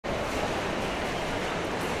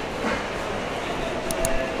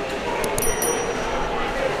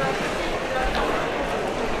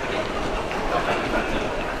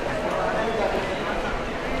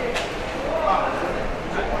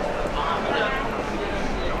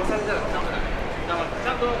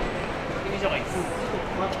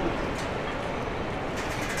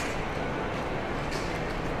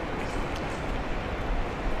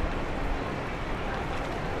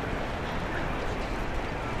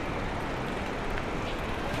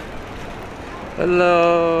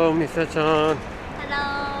Hello, Misa-chan. Hello.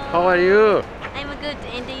 How are you? I'm good.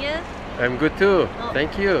 And you? I'm good too. Oh.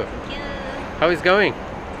 Thank you. Thank you. How is going?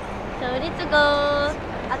 So let's go.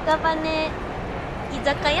 Akabane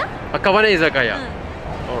Izakaya? Akabane Izakaya.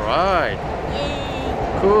 Alright.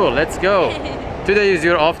 Yay. Cool, let's go. Today is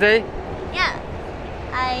your off day? Yeah.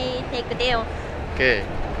 I take a day off. Okay.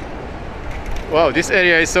 Wow, this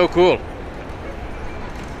area is so cool.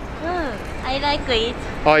 I like it.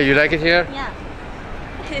 Oh, you like it here? Yeah.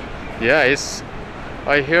 Yeah, it's...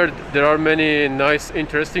 I heard there are many nice,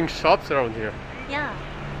 interesting shops around here. Yeah.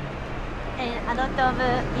 And a lot of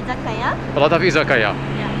izakaya. A lot of izakaya.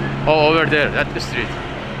 Yeah. Oh, over there, at the street.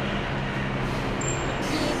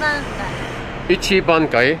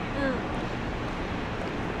 Ichibankai. Ichibankai.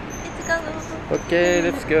 Let's go. Okay,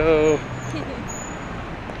 let's go.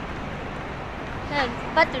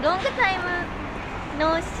 But long time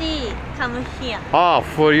no see come here. Ah,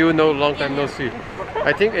 for you, no long time no see.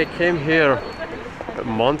 I think I came here a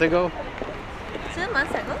month ago. 2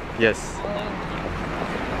 months ago? Yes.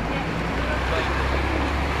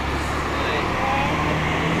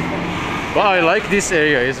 But I like this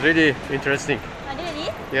area. It's really interesting. Oh, really?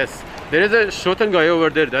 Yes. There is a shoten guy over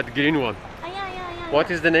there, that green one. Yeah. What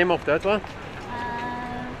is the name of that one?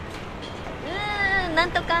 な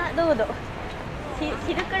んとかロード。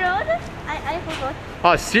シルクロード? I forgot.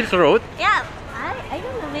 Ah, Silk Road? Yeah, I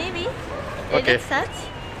don't know, maybe. Okay. Let's search.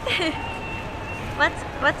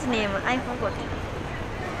 What's name? I forgot.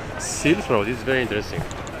 Silk Road is very interesting. 行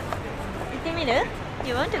ってみる?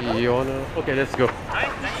 You want to go? You wanna? Okay, let's go.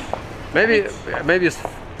 Maybe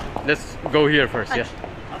let's go here first, yeah.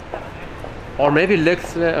 Or maybe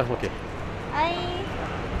let's okay.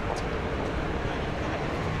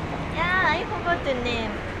 I forgot the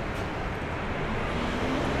name.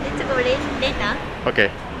 Let's go later.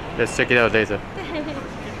 Okay, let's check it out later.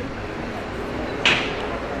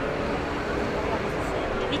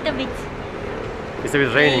 Little bit. It's a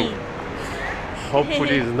bit raining.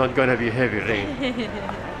 Hopefully it's not gonna be heavy rain.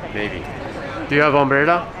 Maybe. Do you have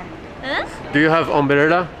umbrella? Huh? Do you have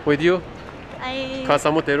umbrella with you?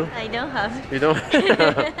 Kasamoteru? I don't have. You don't?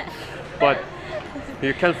 But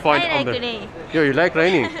you can find I like umbrella. rain. Yo, you like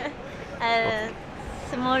raining?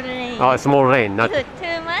 Small rain. Oh, small rain, not...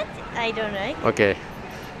 Too much? I don't like. Okay.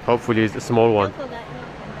 Hopefully it's a small one.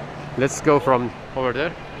 Let's go from over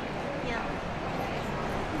there. Yeah.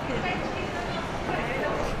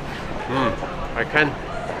 I can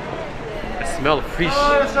smell fish.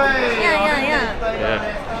 Yeah. Yeah.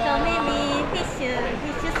 So maybe fish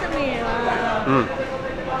smell.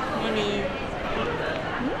 Maybe.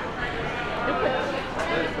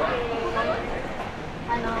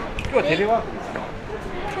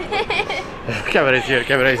 Camera is here,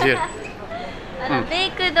 camera is here.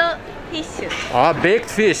 Baked fish. Ah, baked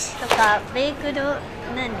fish. とか、ベイクド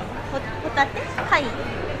何？ホタテ？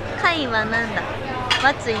貝はなんだ？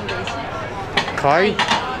 What's English? Kai?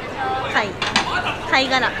 貝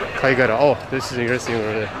殻。 Kai gara. Oh, this is interesting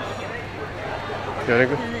over there. You wanna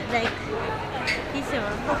go? Like fish one.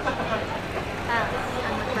 あ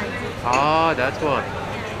の感じ。Ah, that one.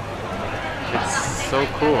 It's so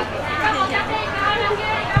cool.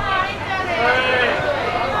 か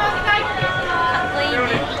っこいいね。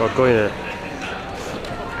かっこいいね。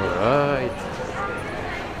Alright.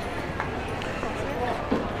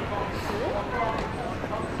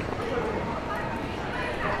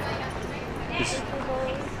 This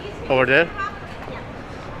over there?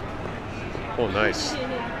 Oh, nice.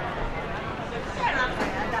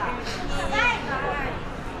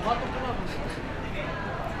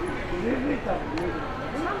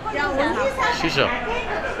 Shisha.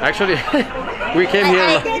 Actually, we came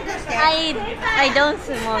here. I don't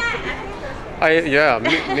smoke. Yeah,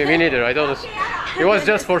 me neither. I don't. It was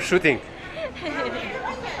just for shooting.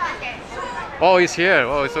 Oh, it's here.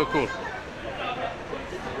 Oh, it's so cool.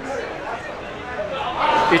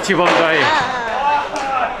 Ichibankai.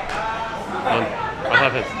 What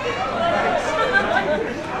happened?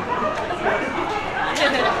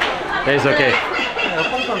 It's okay.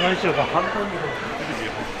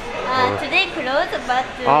 Today closed, but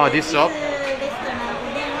this shop? restaurant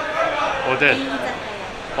Oden.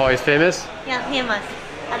 Oh, it's famous? Yeah, famous.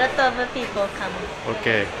 A lot of people come.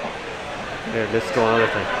 Okay. Yeah, let's go another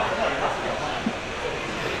time.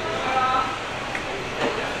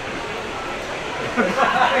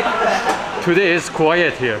 Today is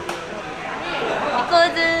quiet here.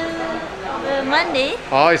 Because Monday,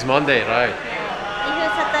 Oh, it's Monday, right?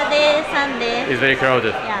 if Saturday, Sunday, It's very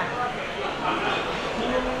crowded. yeah.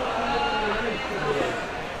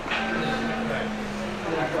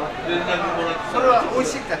 それは美味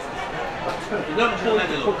しいかつ。沖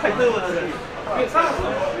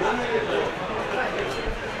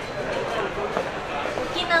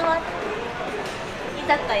縄居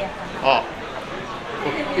酒屋かな。Ah,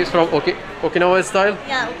 it's from Okinawa style? い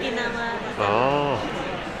や、沖縄。Ah,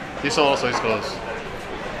 this one also is close.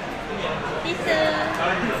 This 居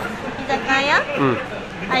酒屋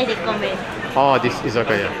I recommend. Ah, this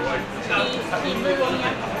izakaya.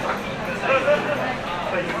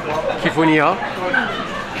 気分屋 Kifunia?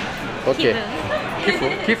 Okay.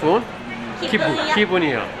 Kifun? Kibunia. 気分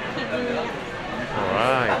屋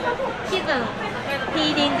Alright. 気分フ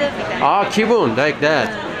ィーリングみたいな Ah, kibun, like that.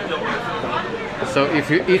 So if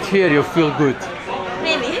you eat here, you feel good.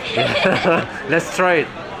 Maybe Let's try it.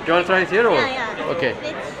 You want to try it here or? yeah. Okay.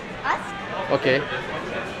 Let's ask. Okay.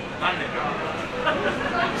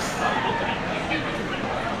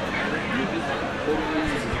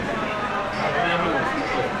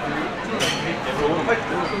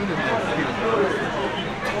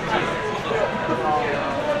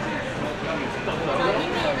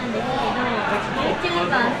 YouTuber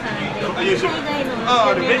さんで海外の有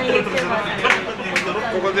名な YouTuber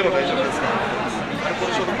ここでも大丈夫ですか？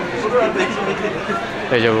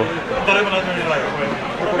大丈夫。誰も何も言えないよ。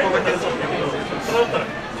ここだけそれだったら。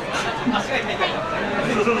あ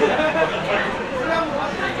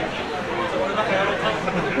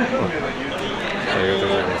りがとう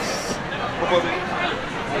ございます。ここで。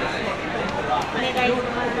お願いしま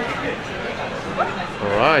す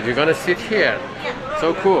Alright, you're gonna sit here.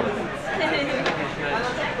 So cool.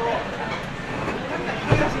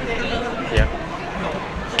 Yeah.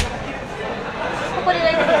 ここで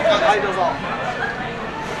大丈夫ですか？はい、どうぞ。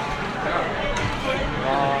あ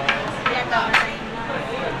りがとうございま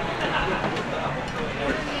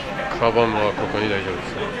すカバンはここに大丈夫です。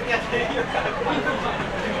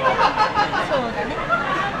そうだね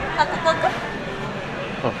あ、ここか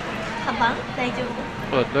カバン大丈夫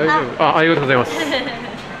あ、大丈夫。あ、ありがとうございます。あ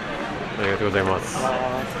りがとうございます。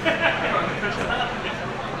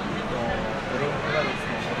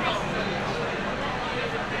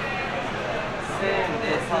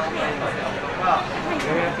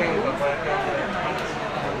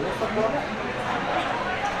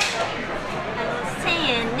1000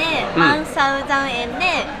円で、1000円で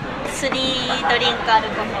3ドリンクアル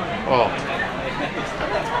コホール。あ、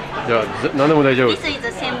じゃあ何でも大丈夫。 This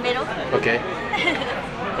is センベロ。Okay.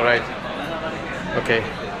 Alright. Okay.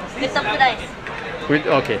 Good price.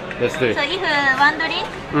 Okay, let's do it. So if one drink,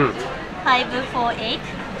 548,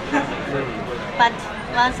 but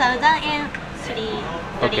 1000円3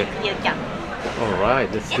ドリンク you can. Alright,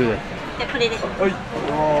 let's do that. でこれで、はい。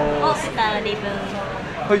を2人分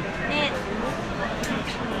はい。で、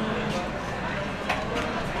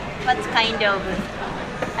what kind of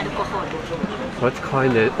アルコホール？ What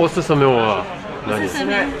kind of おすすめは何？おすす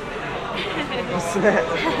め。おすすめ。お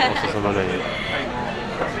すすめは何？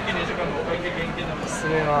おすす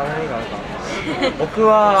めは何があるかな。僕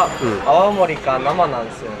は青森か生なん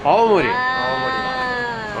ですよ。青森。あ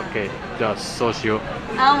Okay, じゃあそうしよう。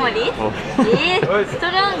ー青森？ストロ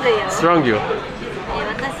ングよ。Strong you. 私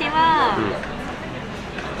は、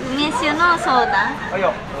梅酒のソーダ。はい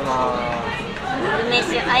よ。梅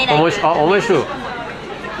酒、I like。梅酒。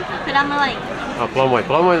プラムワイン。あ、プラムワイン。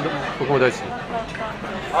プラムワイン僕も大好き。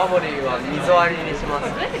青森は水割りにしま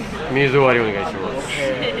す。水割りお願いします。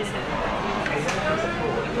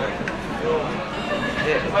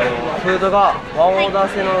で、フードがワンオーダー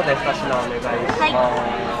制なので2品お願いします。はい。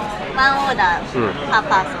ワンオーダー、パー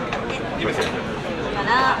パーソンで。か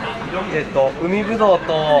ら、海ぶどう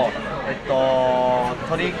と、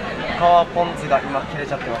鶏皮ポン酢が今切れ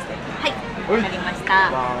ちゃってますね。はい、わかりました。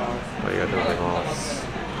ありがとうございます。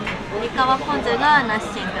鶏皮ポン酢がナッシ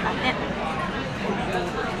ングだね。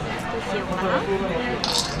どうしようかな。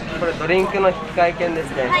これドリンクの引換券で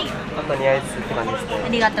すね。はい。あと2アイスって感じですね。あ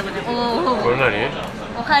りがとうございます。おお。これ何？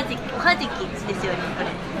おはじきですよね、これ。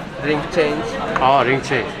ドリンクチェンジ。あ、リンク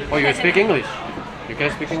チェンジ。Oh, you speak English? You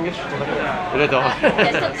can speak English? ありがとう。じゃあち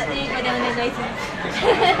ょっと英語でお願いします。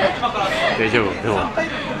大丈夫。でも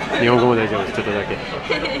日本語も大丈夫です。ちょっとだけ。じ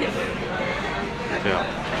ゃあ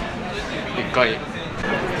一回。あり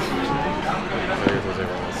がとうござい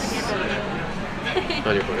ます。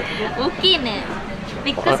何これ？大きいね。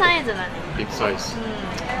ビッグサイズだね。ビッグサイズ。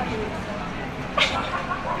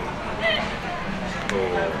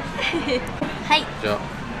はい。じゃあ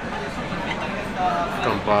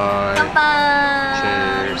乾杯。乾杯。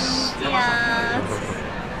Cheers。チアーズ。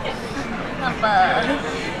乾杯。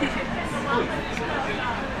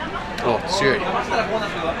あ、強い。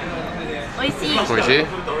美味しい。美味しい？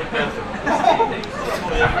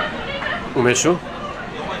梅酒？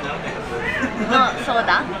ソー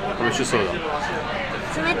ダ。美味しそうだ。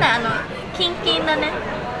冷たいキンキンのね、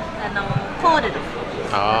コールド。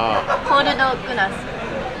ああ。コールドグラス。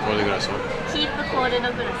コールドグラス。キープコール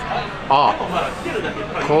ドグラス。あ、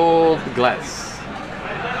cold glass.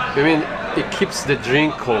 You mean it keeps the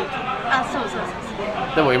drink cold? あ、そうそうそ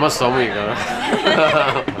う。でも今寒いから。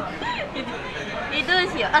どう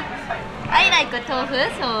しよう。I like 豆腐、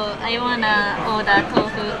so I wanna order 豆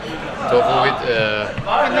腐。豆腐 with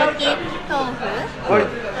たぬき豆腐。はい。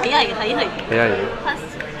早い。早い。パス。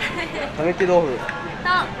たぬき豆腐。と、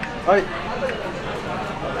はい。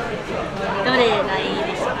どれがいい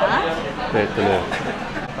ですか？感じ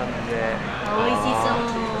で。美味しそう。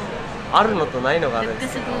あるのとないのがあるんで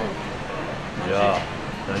す。ルックスグじゃあ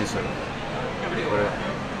何それ？これ。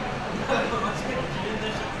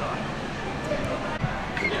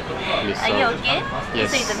Are you okay?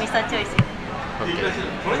 Yes. This is Misa choice. Okay.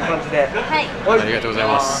 こんな感じで。はい。ありがとうござい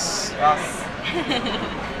ます。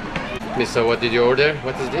Misa, what did you order?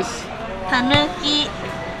 What is this? たぬき。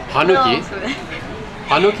たぬき？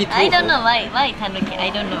たぬき豆腐。I don't know why たぬき。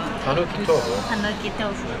I don't know. たぬき豆腐？たぬき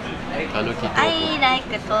豆腐。たぬき豆腐。I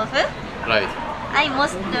like 豆腐。Right. I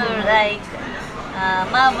most like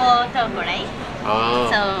麻婆豆腐 right? Ah.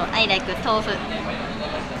 So I like 豆腐。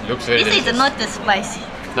Looks very This is delicious. not spicy.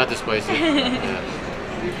 Not spicy. Yeah.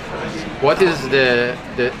 What is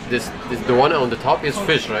the one on the top is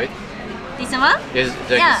fish, right? This one? Is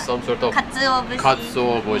like Yeah. some sort of かつお節。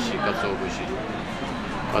katsuobushi. Katsuobushi.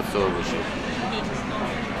 Katsuobushi.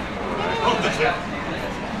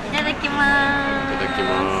 いただきまーす。いただき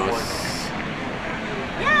ます。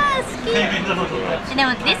いやー好き。で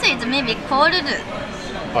も This is maybe cold.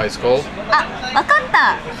 Ah, it's cold? あ、わかっ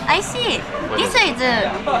た。I see. This is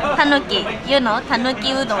たぬき。You know たぬ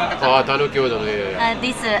きうどんとか。Ah, たぬきうどん。Yeah.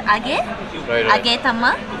 This 揚げ？ Right, right. 揚げ玉？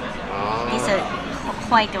 Ah. This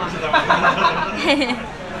white one.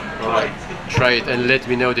 Alright. Try it and let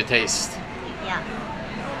me know the taste. Yeah.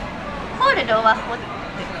 コールドはホット。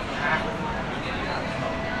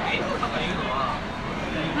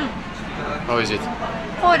How is it?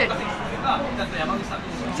 コールド。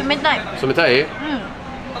冷たい。冷たい？うん。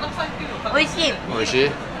美味しい。美味し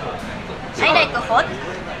い？ I like hot,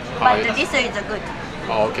 Right. but this is good.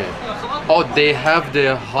 Oh, okay. Oh, they have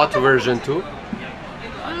the hot version too?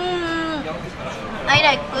 I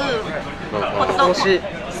like ホット。美味しいで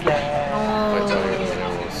すね。はい、ありがとうござい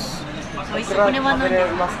ます。美味しい。これは何？食べれ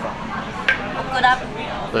ますか？オクラ。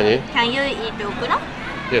何？ Can you eat オクラ？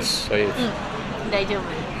 Yes, I eat. 大丈夫。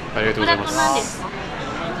ありがとうございます。オクラと何ですか？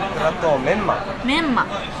オクラとメンマ。メンマ。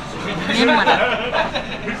メンマだ。あ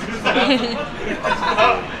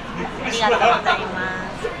りがとうございま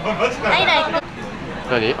す。I like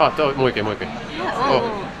何？あ、もう一回。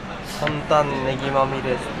担々ネギまみれ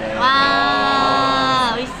ですね。わ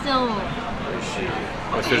ー、美味しそう。美味しい。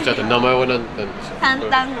忘れちゃった。名前は何ですか？担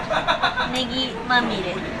々ネギまみ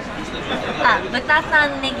れ。あ、豚さ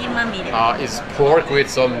んネギまみれ。Ah, it's pork with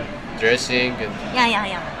some dressing and いや。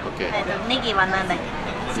okay. ネギは何だっけ？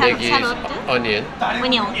シャロット？ onion. グ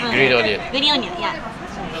リオン。Green onion. グリーンオニオン。い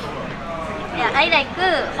や、I like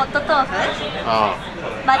ホット豆腐。Ah,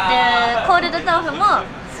 But コールド豆腐も好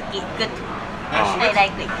き。Good. I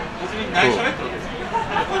like it. cool.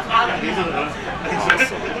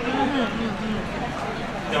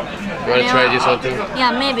 You wanna try this one too?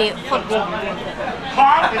 Yeah, maybe hot.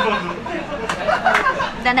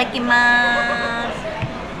 いただきまーす。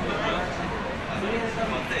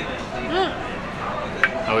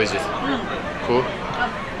How is it? Cool?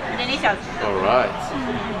 Delicious. Alright.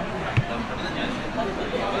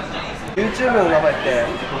 YouTube の名前って。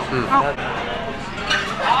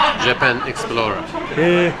Japan Explorer.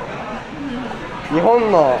 日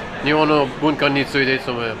本の。日本の文化についてい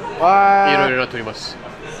つもいわろいろとります。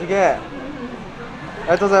すげえ。あり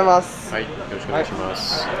がとうございます。はい、よろしくお願いしま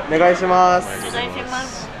す。お願いします。ありがとうございま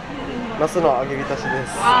す。ナスの揚げ浸しで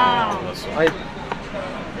す。あはい。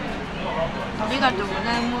りがとうござ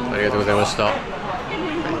います。ありがとうございました。はい、よ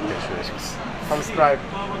ろしくお願いします。サブスクライブ。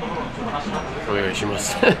お願いしま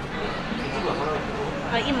す。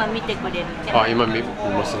今見てくれる。あ、今見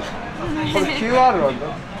ますね。これ QR は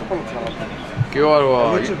どこにつながってるの？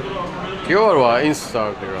 QR はインス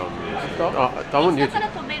タグラム。あ、多分 YouTube。から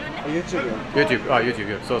飛べるね。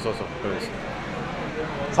YouTube。そう。これです。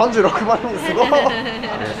36万人すごい。す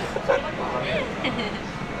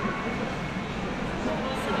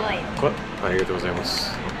ごい。ありがとうございま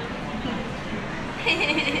す。あ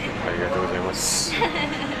りがとうございます。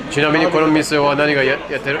ちなみにこの店は何がやっ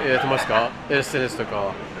てますか？ SNS と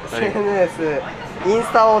か。SNS、イン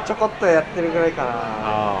スタをちょこっとやってるぐらいかな。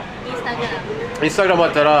あインスタグラム。インスタグラムあ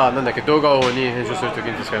ったら、なんだっけ、動画に編集するとき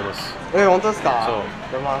に使います。本当ですか？そう。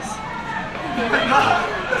出ます。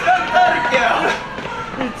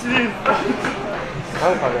な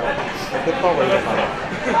んかね、送った方がいいのかな。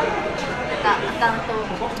アカウン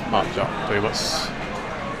ト。あ、じゃあ、撮ります。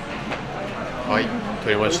はい、撮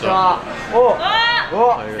りました。お、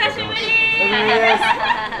ありがとうございます。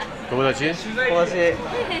友達？友達。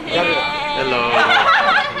Hello.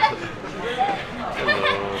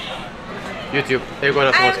 YouTube 英語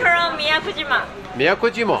話せますか？ I'm from 宮古島。宮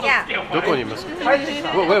古島？ Yeah. どこにいますか？ はい。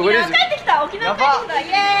Where 帰 is ってきた、沖縄帰ってきた、イ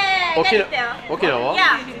エーイ。帰ってきたよ。沖縄？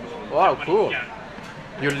 Yeah. Wow, cool.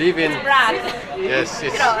 You live in? Black. Yes,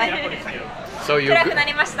 it's. 黒。 So you. 暗くな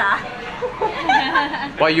りました。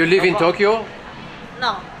Why you live in Tokyo?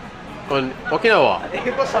 No. On Okinawa?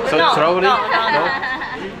 So traveling? No.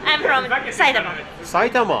 I'm from 埼玉。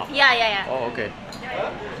 Saitama? Yeah. Oh, okay.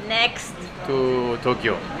 Next. To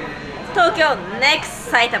Tokyo. Tokyo. Next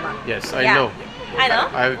埼玉。 Yes, I Yeah. know. I know.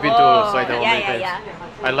 I've been to Oh, Saitama yeah, many times. yeah.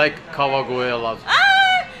 I like Kawagoe a lot.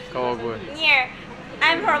 Ah, Kawagoe. near.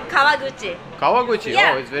 I'm from Kawaguchi. Kawaguchi?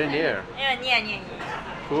 Yeah. Oh, it's very near. Yeah, near.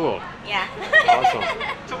 Cool. Yeah. Awesome.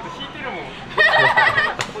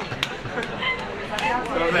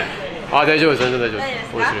 あ、大丈夫です。全然大丈夫で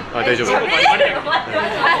す。面白い。あ、大丈夫。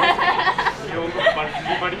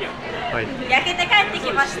はい。焼けて帰って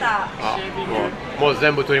きました。あ、もう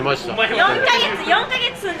全部取りました。4ヶ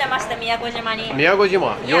月住んでました、宮古島に。宮古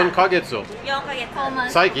島4ヶ月を。 4ヶ月。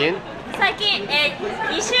最近？最近、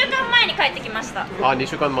2週間前に帰ってきました。あ、2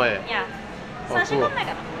週間前。いや、3週間前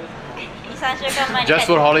かな。2、3週間前に帰って Just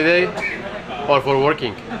for holiday or for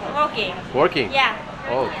working? Working. Working? Yeah.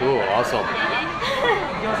 Oh, cool. Awesome.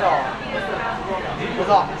 どう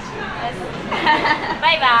ぞ。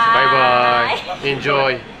バイバイ。 Bye bye.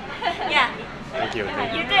 Enjoy. Yeah. Thank you. You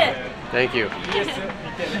Thank you. too.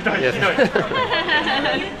 Yes.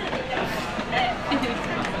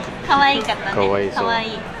 可愛かったね。可愛そう。可愛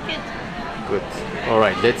い。Good. All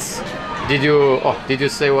right. Let's. Did you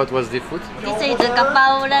say what was the food? This is ガ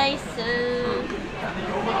パオライス。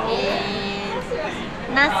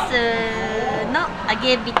ナスの揚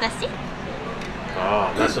げ浸し。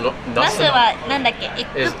Ah, ナスはなんだっけ？エ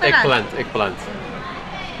ッグ is プラント。 eggplant.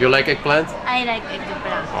 You like eggplant? I like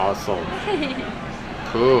eggplant. Awesome.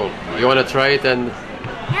 Cool. You wanna try it and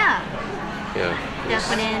Yeah. yeah. じゃあ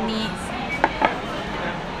これに。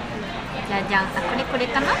じゃあこれ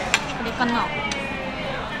かな？これかな？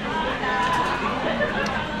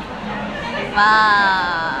わ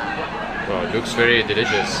Wow, it looks very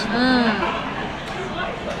delicious. ー。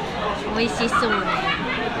美味しそうね。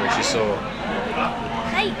美味しそう。は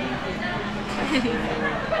い。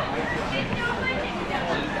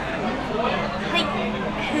はい。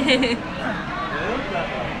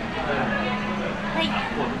はい。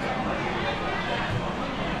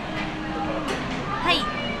はい。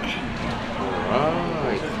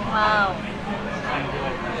 Alright. わお。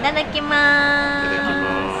いただきまいただきー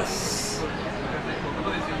ます。す。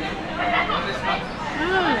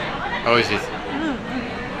How is it?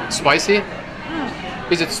 Spicy?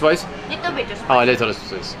 Is it spicy? Little bit spicy. Ah, little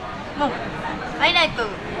spicy. I like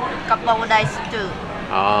gapao rice too.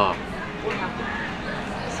 Ah,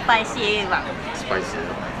 Spicy one. spicy.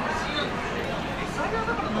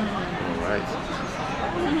 Alright.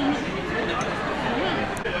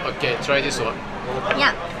 Okay, try this one. い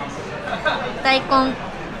や。大根。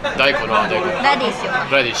大根は大根。ラディッシュ。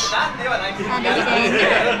Radish. ラディッシュエ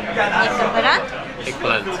ッグプラント。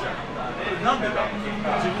 Eggplant.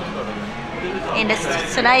 And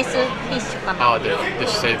slice fish かな。Ah, the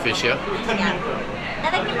same fish, yeah? いた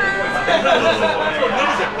だきます。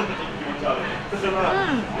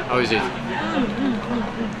 How is it?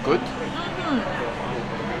 Good?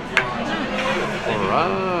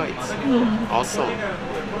 Alright. Awesome.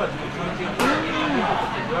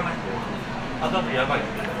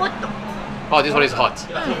 ホット。 Oh, this one is hot.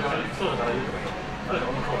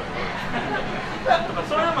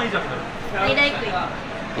 I like it.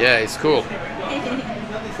 Yeah, it's cool.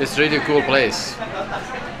 It's really cool place.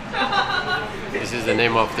 This is the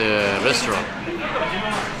name of the restaurant.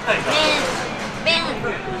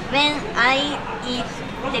 When I eat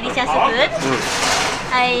delicious food,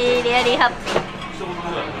 I really happy.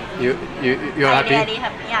 You're I happy? really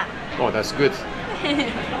happy. Yeah. Oh, that's good.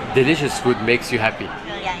 Delicious food makes you happy.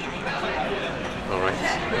 Yeah. Alright.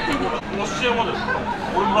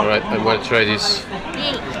 Alright, I'm gonna try this.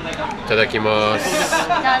 いい。いただきます。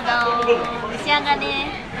どうぞ召し上がれ。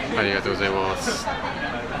ありがとうございます。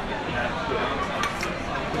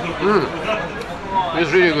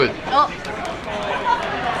It's really good.お、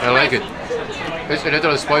 I like it. It's a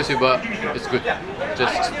little spicy, but it's good.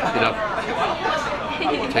 Just enough.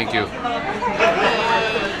 Thank you.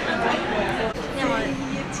 でも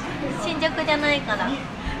新宿じゃないからち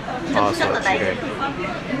ょっと大丈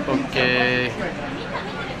夫。 Okay.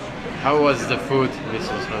 How was the food,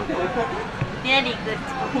 Mrs. Han? Very good.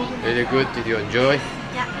 Really good. Did you enjoy? い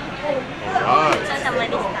や、 Alright. お疲れ様で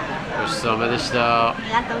した。ごちそうさまでした。あり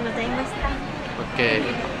がとうございました。 Okay.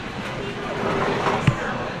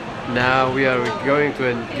 Now we are going to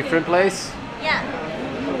a different place. いや、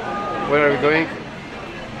 Where are we going?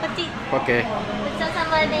 こっち。 Okay. ごちそうさ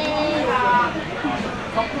まです。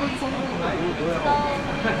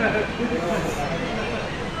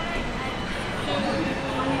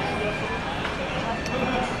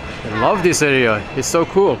I love this area. It's so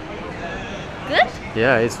cool. Good?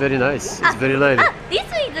 Yeah, it's very nice. It's very lively. Ah, this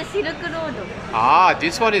is the Silk Road. Ah,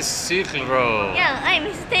 this one is Silk Road. Yeah, I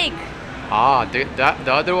mistake. Ah, the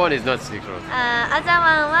other one is not Silk Road. Other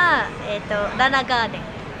one はララガーデン。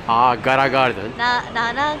Ah, Gara Garden. ラ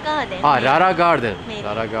ラガーデン。Ah, Rara Garden. Maybe.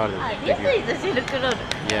 Rara Garden. This Thank you. is the Silk Road.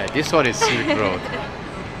 Yeah, this one is Silk Road.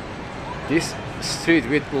 This street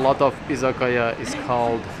with a lot of izakaya is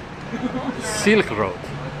called Silk Road.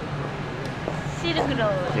 Silk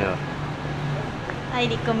Road. Yeah, I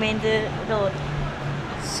recommend road.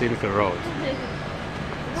 Silk Road.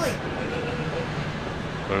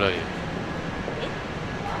 Really,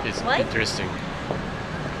 it's Why? interesting.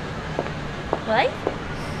 Why?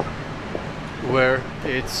 Where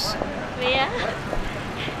it's, Where?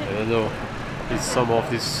 I don't know, it's some of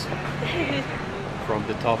this from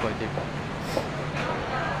the top, I think.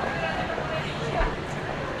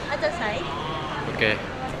 Other side? Okay.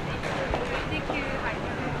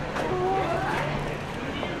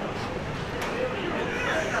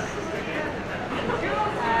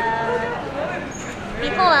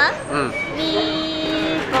 Before we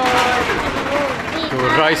go To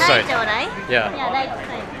right side. Right? Yeah. Yeah, right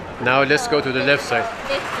side. Now let's go to the left side.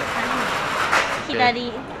 Left side.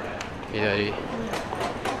 左。 Hidari.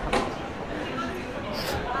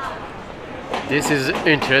 This is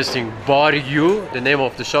interesting. Bar U. The name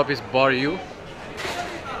of the shop is Bar U.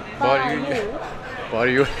 Bar U. Bar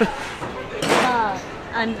U. Bar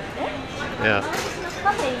and Yeah.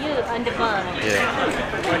 Cafe U and bar. Yeah.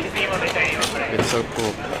 It's so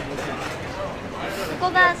cool. こ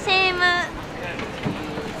こがセーム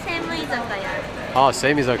居酒屋。 Ah,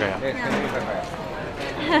 same izakaya.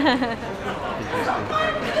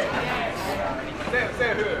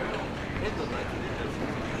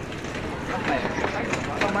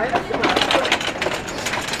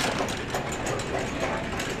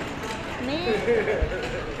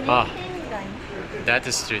 Ah, that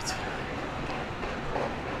is street.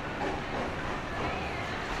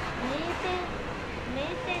 名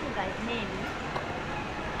店街名義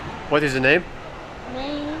What is the name?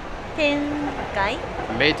 名店街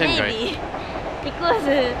Meitengai. Maybe because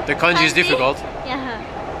The kanji is difficult. Yeah,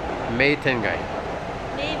 Meitengai.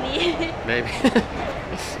 maybe. Maybe.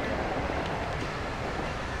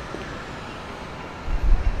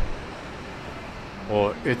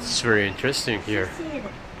 Oh, it's very interesting here.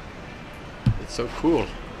 It's so cool.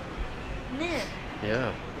 ね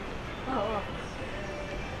Yeah.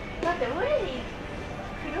 だって already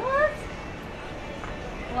closed?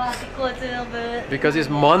 Well, because of Because it's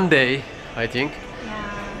Monday, I think.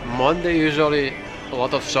 yeah. Monday usually a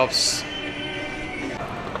lot of shops.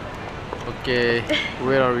 Okay,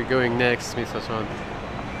 where are we going next, Misa-san?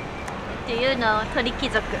 Do you know 鳥貴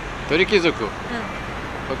族 Torikizoku.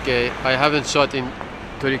 Okay, I haven't shot in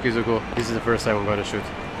Torikizoku. This is the first time I'm gonna shoot.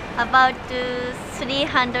 about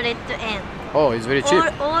 300 yen. Oh, it's very cheap.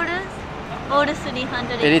 All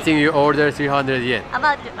 300 Anything you order, 300 yen.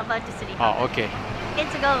 about 300. Oh, okay.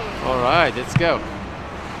 Let's go. All right, let's go.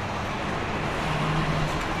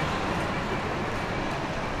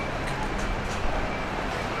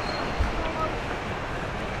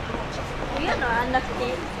 Do you know あんなくて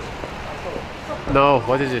No,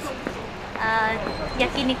 what is it?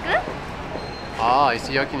 焼肉 Ah, it's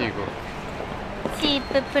yakiniku. チー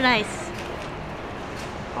ププライス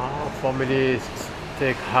Ah, family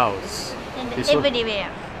steakhouse. and This one? everywhere.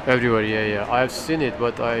 Everywhere, yeah, yeah. I've seen it,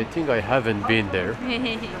 but I think I haven't been there.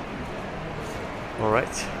 All right.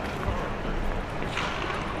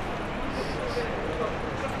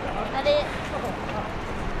 あれ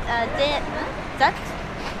that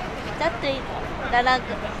ララ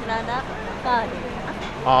ガーデン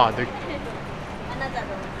Ah, the another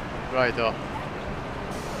right.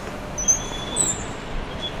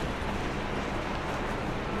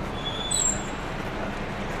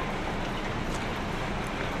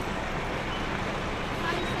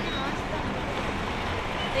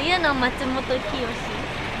 Do you you know 松本清？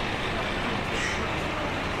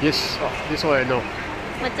 Yes, this one I know.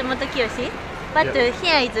 松本清？ But Yeah.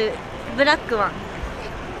 here is black one.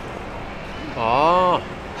 Ah,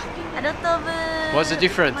 A lot of what's the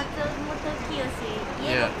difference? 松本清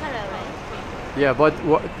Yeah. yellow color, right? yeah, but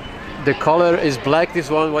what the color is black. This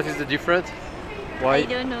one, what is the difference? Why? I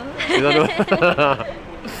don't know. You don't know?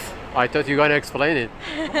 I thought you were gonna explain it.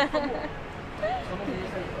 I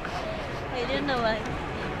don't know why.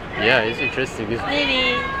 Yeah, it's interesting.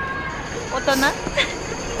 Maybe 大人？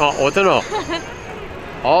 Oh, Otano.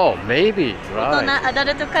 Oh, maybe. 大 Right. 人アダ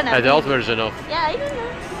ルトかな？ Adult version of Yeah, I don't know.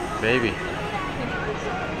 maybe.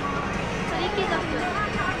 鳥貴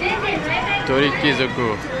族。鳥貴族.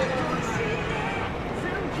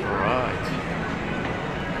 Alright.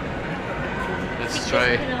 Let's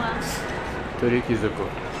try 鳥貴族.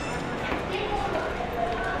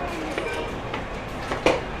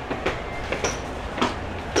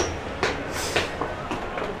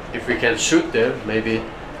 If we can shoot them, maybe.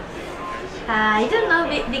 I don't know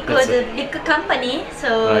because That's big company,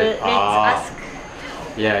 so Right. let's ask.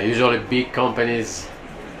 Yeah, usually big companies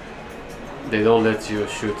they don't let you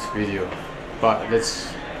shoot video, but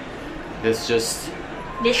let's just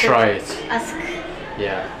Let's try it. Ask.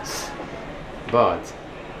 Yeah, but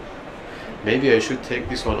maybe I should take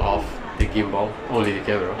this one off the gimbal, only the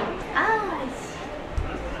camera. Ah, I see.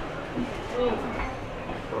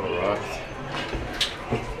 Alright.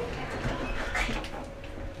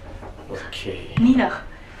 Okay.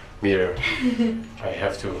 Mirror. I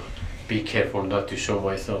have to be careful not to show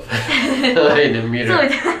myself in the mirror.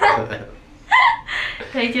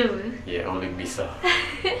 大丈夫？ Yeah, only Misa.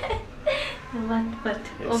 But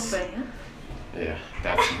Yes. open. Yeah,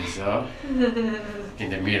 that's Misa in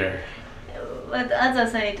the mirror. But other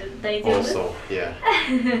side 大丈夫？ Also, yeah,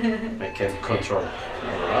 I can control.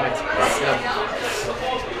 Alright.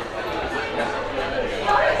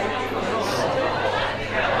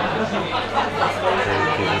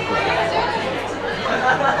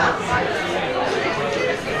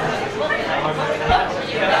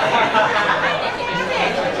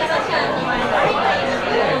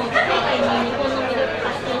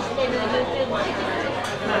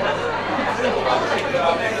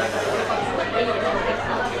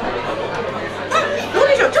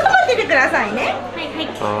ちょっと待っててくださいね。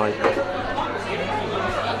はい。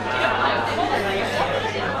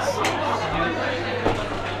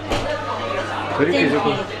鳥貴族。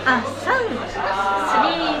あ、319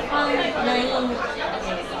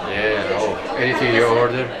 Yeah, oh, anything you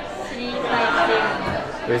order?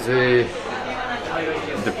 350 Basically,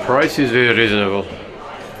 the price is very reasonable.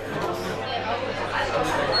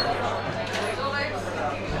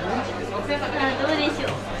 どうでしょう？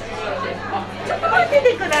ちょっと待って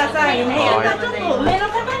てくださいね。はいちょっと上の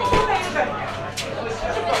方に来たいから。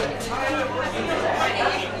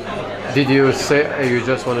 Did you say you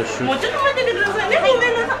just want to shoot? もうちょっと待っててくださいね。ごめん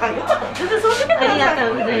なさい。よかった。ちょっとそうしてください。ありが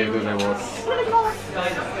とうごあざいます。りがとうございます。お願いします。あ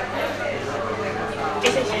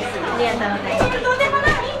りがとうございます。とんでもな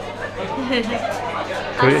い。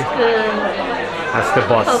That's the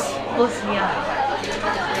boss. ボスや。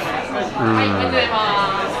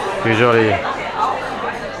Usually,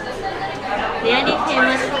 Very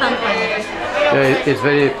famous company. yeah, it's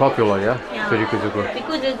very popular, yeah. Yeah. 鳥貴族.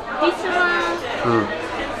 Because this one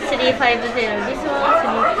 350, this one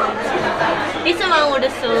 350. This one also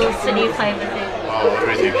 350. Oh,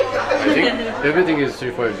 everything. I think everything is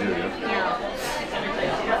 350. Yeah. Yeah.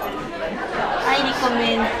 I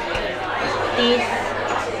recommend this.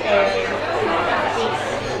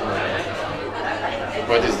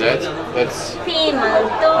 What is that? That's ピーマン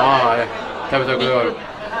と 食べたことある。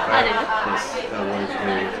ある。 Yes, that one is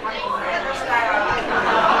very good.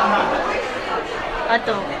 あ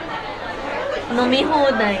と飲み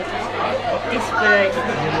放題ディスプレイ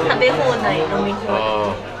食べ放題飲み放題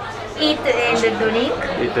Eat and drink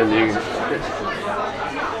Eat and drink.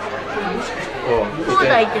 Oh, 放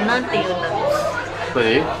題ってなんて言うんだろう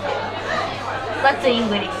何 What's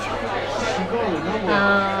English?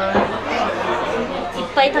 いっ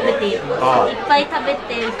ぱい食べていいいっぱい食べ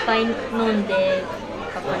ていっぱい飲んで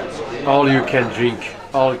All you can drink,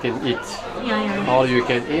 all you can eat. いやいや All you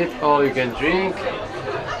can eat, all you can drink.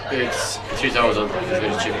 It's 3,000. It's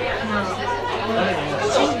very cheap.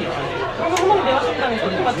 今電話してたんですけ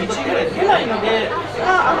ど、今途中で出ないので、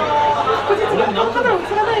確実に他の方が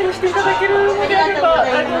映らないようにしていただけるのであれば、あ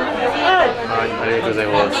りがとうございますはい、ありがとうござい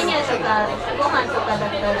ます。メニューとかご飯とかだっ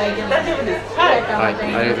たら大丈夫大丈夫です。ありはい、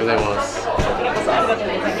ありがとうございます。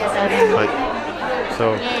はい。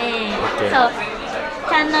So, okay. So,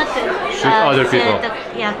 cannot Shoot other people. shoot,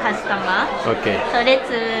 yeah, customer. Okay. So let's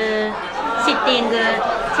sitting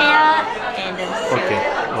chair and shoe. Okay,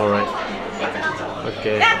 alright.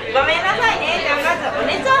 Okay. じゃあごめんなさいね。じゃあまずお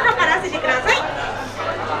熱を測らせてください。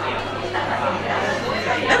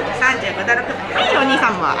35度6分。はい、お兄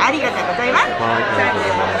さんもありがとうございます。はい、ありがとうご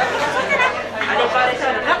ざいます。そしたらアルコール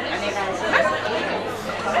消毒お願いします。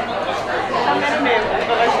チャンネル名をお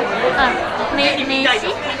伺いしてもいいですか？名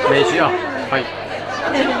刺。名刺、あ、はい。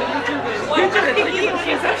YouTube で適宜を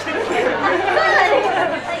検索してるんで。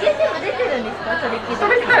YouTube 出てるんですか？それ聞いた。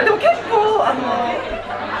でも結構やっ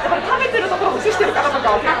ぱり食べてるところを映してる方と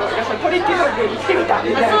かは結構やっぱりトリッキーなんで行ってみた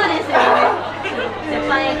みたいな。そうですよね。ジャ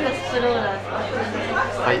パンエクスプローラーズ。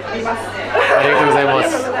はい。ありがとうございま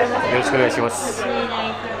す。よろしくお願いします。じ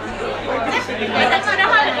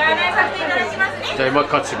ゃあ今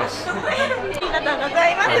カットします。ありがとうござ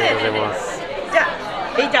います。ありがとうございます。じ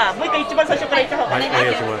ゃあもう一回一番最初から言った方がいいですか？はい、お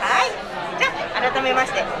願いします。はい。じゃあ改めま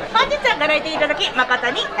して本日はご来店いただき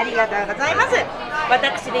誠にありがとうございます。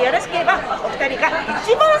私でよろしければお二人が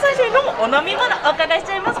一番最初に飲むお飲み物お伺いし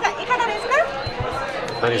ちゃいますがいかがですか？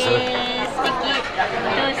何それ？素敵。ど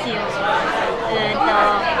うしよう。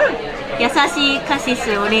優しいカシ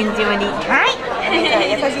スオレンジ割り。はい。優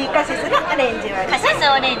しいカシスのオレンジ割り。カシス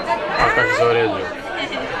オレンジ。カシスオレンジ。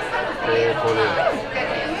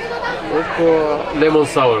僕はレモン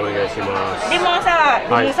サワーお願いします。レモンサワ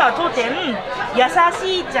ーにさ、当店優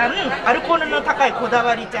しいちゃん、アルコールの高いこだ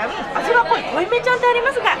わりちゃん、味が濃い濃いめちゃんってあり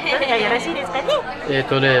ますが、どれがよろしいですかね？難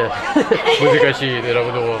しい選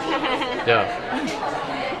ぶのも。じゃあ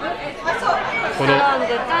この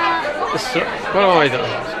間、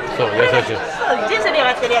そう優しい。そうジュースで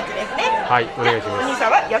割ってるやつですね。はい、お願いします。お兄さ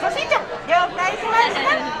んは優しいちゃん、了解しました。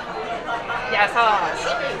優し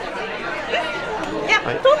い。じゃ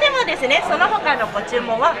あ、当店はですね、その他のご注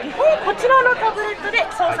文は基本こちらのタブレットで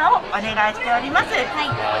操作をお願いしております。で、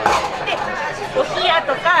お冷や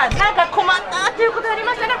とかなんか困ったということがあり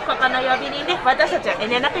ましたら、ここの呼び鈴で私たちは遠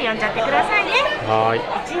慮なく呼んじゃってくださいね。はい。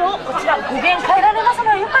一応こちら語源変えられます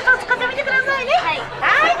ので、よかったら使ってみてくださいね。はい。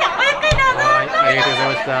はい、じゃあもう一回どうぞ。はい、ありがとうござ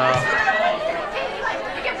いました。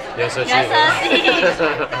優しい。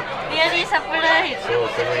リアリーサプライズ。そ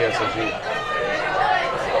う、すごい優しい。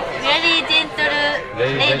Very gentle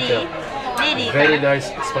lady. Very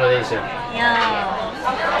nice explanation. いや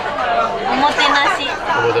おもてなし。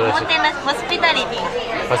Hospitality.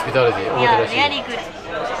 Hospitality. おもてなし。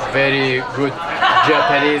Very good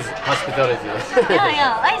Japanese hospitality. い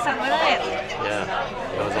や、愛さんもらえよ。Yeah,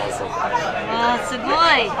 that was awesome. わあ、すご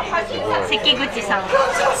い。関口さん。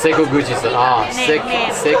関口さん。ああ、関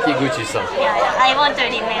口さん。I want to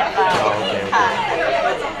remember.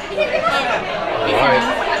 Alright,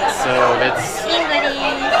 so let's. English.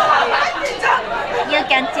 You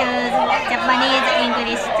can choose Japanese,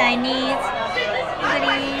 English, Chinese,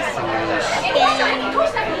 English.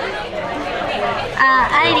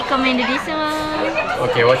 I recommend this one.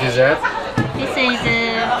 Okay, what is that? This is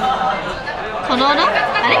とろろ？あ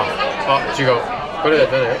れ？あ、違う。これ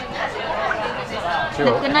誰？違う。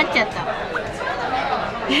なくなっちゃった。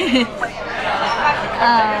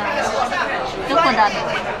どこだろう。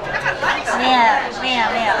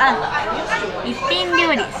一品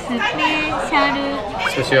料理スペシャル。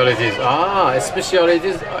スペシャリティーズ。ああ、スペシャリテ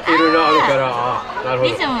ィーズいろいろあるから。なるほ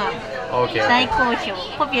ど。リズムは大好評。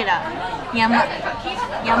ポピュラー。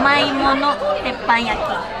山芋の鉄板焼き。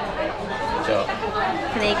じゃあ。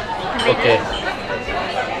これ食べる。OK。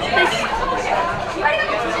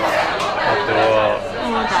あとは。ど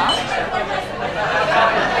うだ？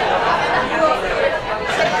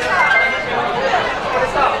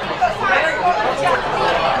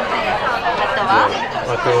あ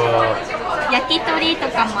とは焼き鳥と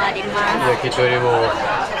かもあります。焼き鳥も。ど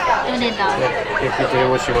れだ？焼き鳥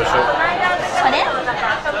もしましょう。これ？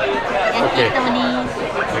焼き鳥。焼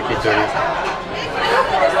き鳥。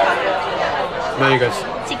何が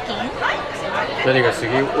チキン？何が好き？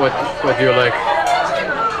 What do you like？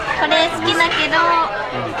 これ好きだけど、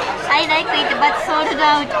I like it but sold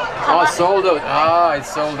out。あ、sold out。あ、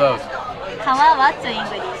it's sold out。皮はto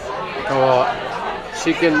English。皮は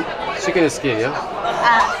チキン好きや。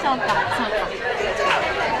あ、そうか。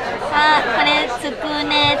あ、これつく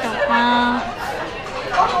ねとか。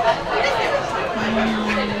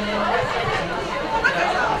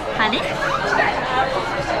あれ？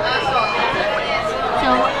 So,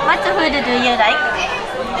 what food do you like?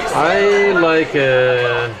 I like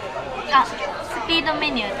あ、スピードメ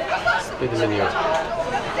ニュー。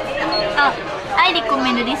あ、I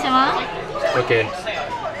recommend this one. Okay.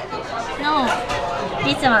 No,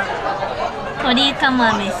 this one. 鶏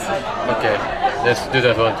釜飯。Okay. Let's do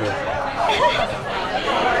that one too.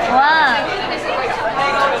 Wow.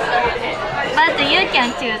 But you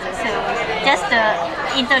can choose. So just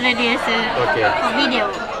introduce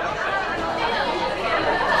video.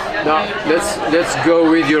 Now let's go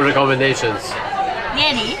with your recommendations.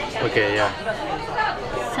 Really? Okay, yeah.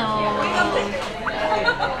 So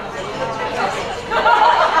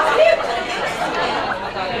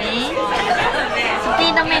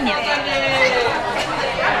speed menu.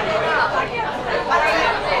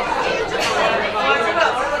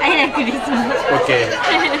 I like this one. Okay.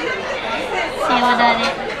 塩だれ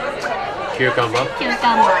Cucumber.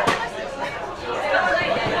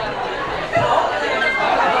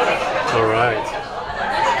 Alright.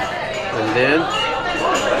 And then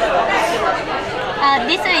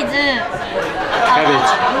this is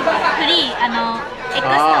cabbage. free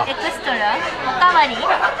extra おかわり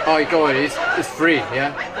Oh, ikawari is free,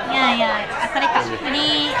 yeah? いやいやこれかフ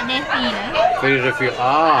リーレフィール Free refill.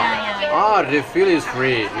 Refill is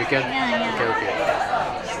free. You can. Yeah. Okay.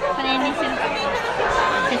 これにする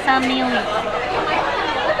セサミオイルキ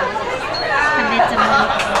ャベツも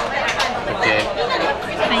Okay.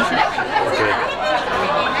 これにする Okay.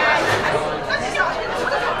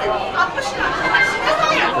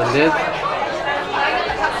 And then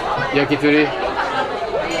yakitori.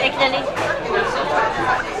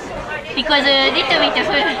 Because little bit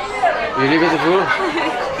full. You leave it full?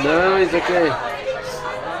 No, it's okay.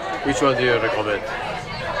 Which one do you recommend?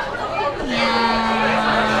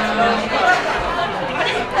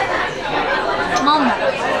 Momo.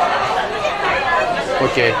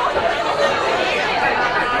 Okay.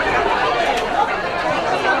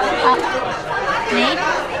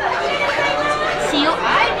 Shio.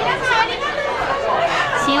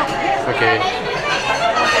 Okay.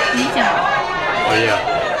 Oh yeah.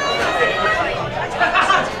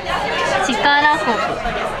 力こぶ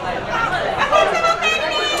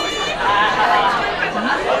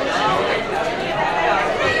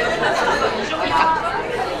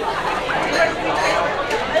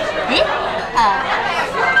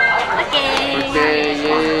Okay, yay.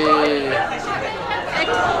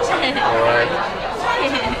 Alright.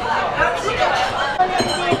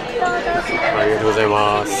 ありがとうござい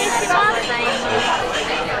ます。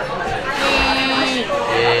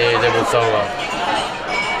レモンサワー。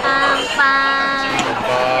乾杯。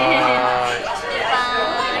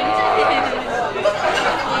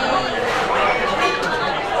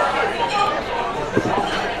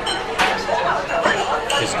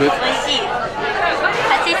It's good? 美味しい。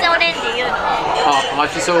カシスオレンジ言うの。ハ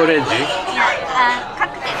チソオレンジ？いや、カ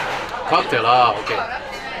クテル。カクテル、OK。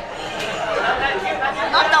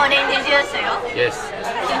ノットオレンジジュースよ。Yes.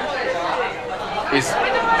 It's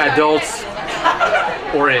adults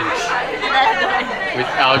orange with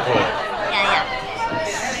alcohol. いやいや。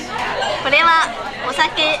これはお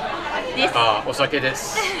酒です。お酒で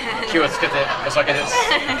す。気をつけてお酒です。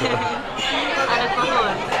アルコホー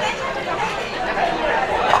ル。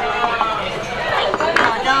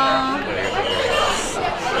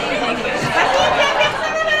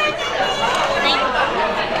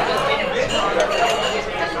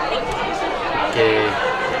キ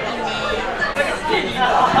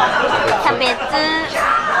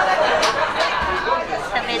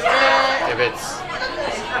ャベツ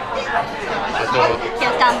あとキュ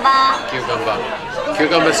ーカンバ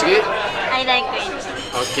ー好き？ I like it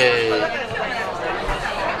Okay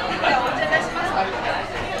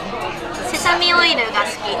セサミオイルが好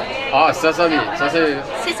きセサミオイ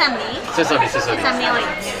ル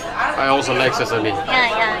I also like sesame いや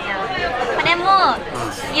これも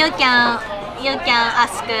You can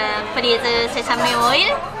ask please sesame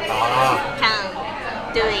oil can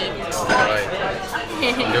do it Alright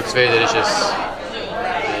Looks very delicious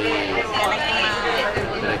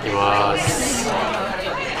いただきます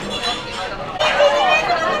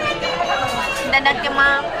いただき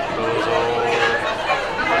ますどうぞ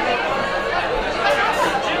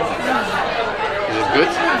Is it good?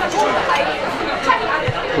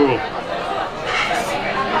 Cool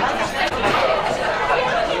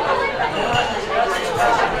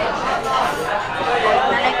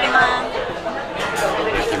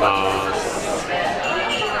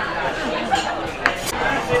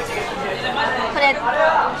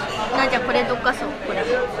これどかそうこれを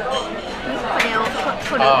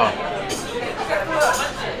取る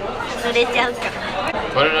濡れちゃうから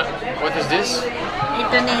What is this? な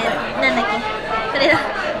んだっけこれだ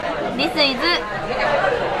This is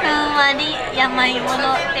ふんわり山芋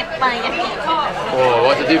の鉄板焼き Oh,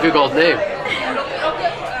 what a difficult name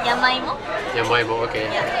山芋 okay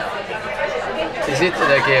Is it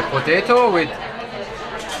like a potato with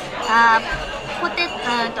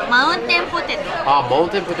マウンテンポテトマウン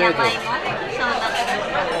テンポテト山芋そうだ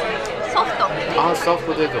ソフトsoft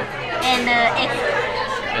potato and egg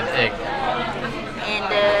and egg and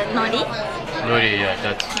nori. Nori, yeah,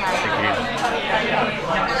 that's the green.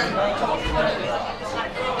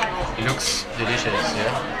 Looks delicious,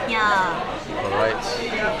 yeah? Yeah. Alright.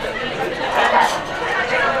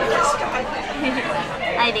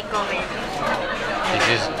 I recommend. This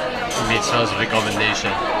is Misa's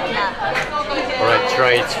recommendation. Yeah. Alright,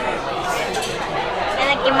 try it. いた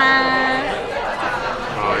だきます。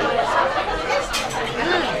Alright.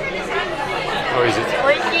 How is it?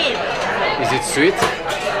 美味しい。Is it sweet?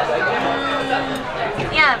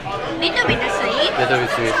 Yeah, little bit sweet. Little bit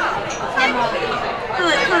sweet. でも、フ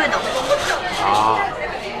ード。Ah.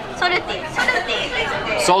 Salty.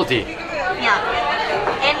 Salty. Yeah.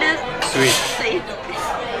 And Sweet. sweet.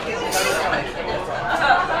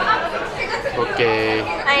 Okay.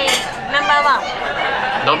 Number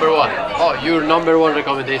 1. Number 1. Oh, your number 1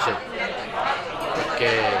 recommendation.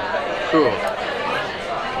 Okay. Cool.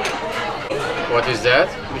 What is that,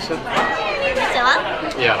 Misa? 実は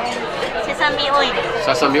Yeah. セサミオイル。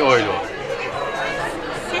 Sesame oil.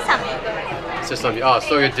 セサミ。 Sesame. Ah,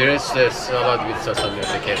 so you dress the salad with sesame and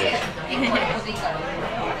the cabbage.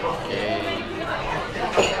 Okay.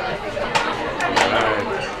 Alright.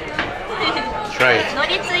 Try it. 海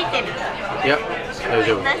苔ついてる。 Yeah. 大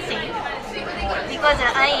丈夫。 Nothing. Because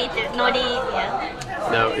I eat 海苔。Yeah.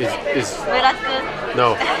 No, it's Black.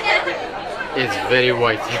 no. It's very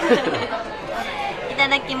white. いた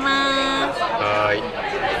だきます。はい。いた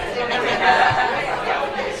だきま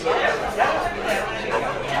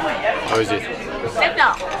す。 How is it?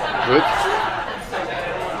 Better. Good?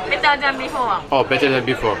 Better than before. Oh, better than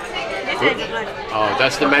before. This is good. Oh,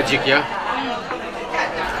 that's the magic, yeah?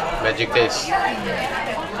 Magic taste.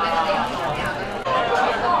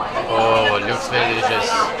 Oh, looks very delicious.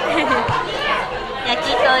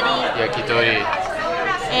 Yakitori. Yakitori.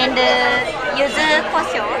 And 柚子胡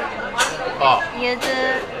椒。 Ah, 柚子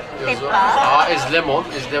ペッ ah, パ is lemon?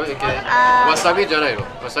 Is lemon? Okay. Ah. Wasabi じゃないの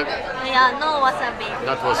Wasabi? ー。いや、no wasabi.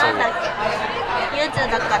 Not wasabi. なんだっけ。柚子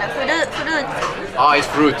だからフルーツ。 Ah, it's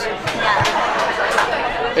fruit. いや、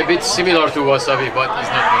 A bit similar to wasabi, but it's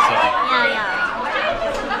not wasabi. いやいや。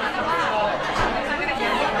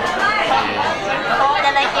い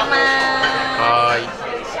ただきまーす。はい。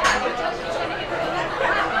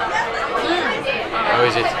How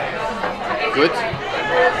is it? Good?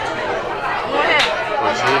 美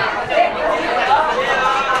味しい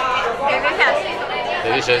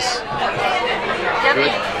Delicious.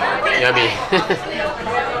 Good. Yummy.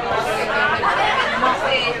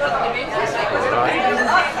 Alright.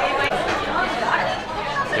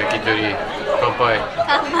 Yakitori. 乾杯。乾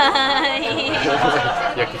杯。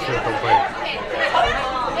Yakitori 乾杯。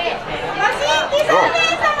Oh,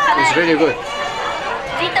 it's really good.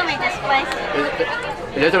 Little bit spicy.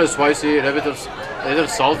 Little spicy, little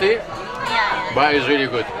salty, Yeah. but it's really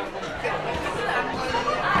good.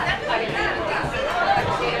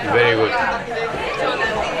 Very good.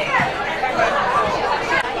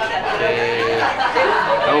 Okay.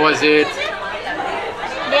 How was it?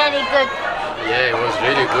 Really good. Yeah, it was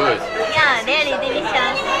really good. Yeah, really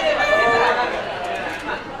delicious.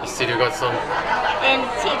 Still got some And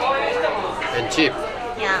cheap. and cheap.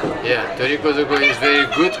 Yeah. Yeah, torikozuku is very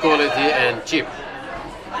good quality and cheap.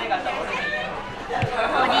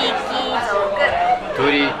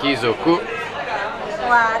 鳥貴族 Toriki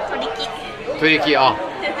は鳥貴。Toriki, ah.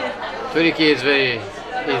 Toriki is very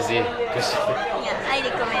easy. Yeah, I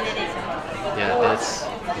recommend it. Yeah, that's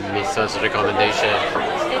Misa's recommendation.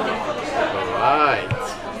 Alright.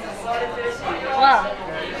 Wow.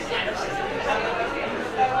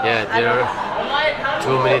 Yeah, there are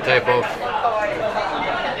too many type of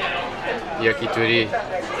yakitori.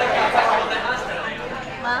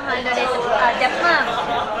 Japan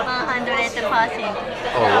 100%.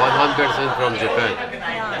 Oh, 100% from Japan.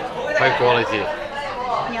 Yeah. High quality.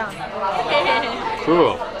 Yeah.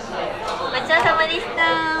 Cool. ごちそうさまでした。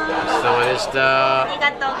ごちそうさまでした。あり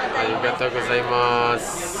がとうございます。ありがとうございます。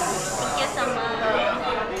Thank you so much.